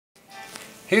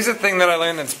Here's a thing that I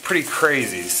learned that's pretty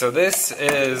crazy. So this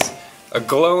is a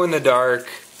glow-in-the-dark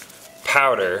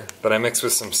powder that I mix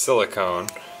with some silicone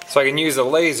so I can use a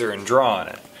laser and draw on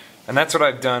it. And that's what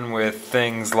I've done with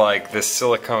things like this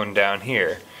silicone down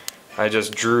here. I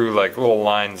just drew like little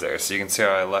lines there, so you can see how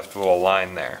I left a little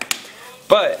line there.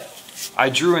 But I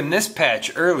drew in this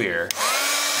patch earlier, and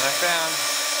I found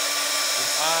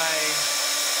if I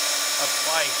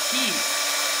apply heat,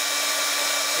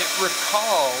 it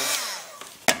recalls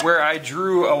where I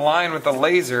drew a line with a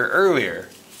laser earlier.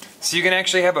 So you can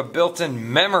actually have a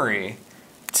built-in memory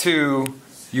to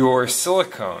your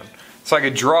silicone. So I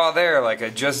could draw there like I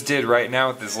just did right now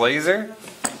with this laser,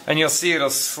 and you'll see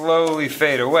it'll slowly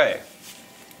fade away.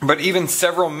 But even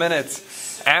several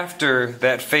minutes after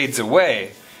that fades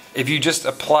away, if you just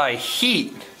apply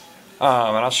heat,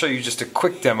 and I'll show you just a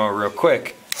quick demo real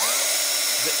quick,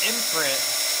 the imprint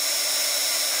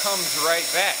comes right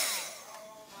back.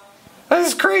 That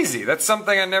is crazy. That's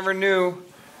something I never knew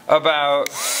about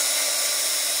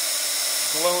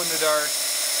glow-in-the-dark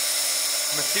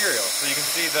material. So you can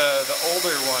see the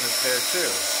older one is there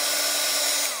too.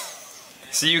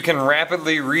 So you can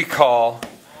rapidly recall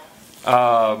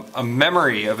a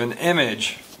memory of an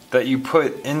image that you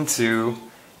put into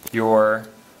your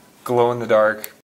glow-in-the-dark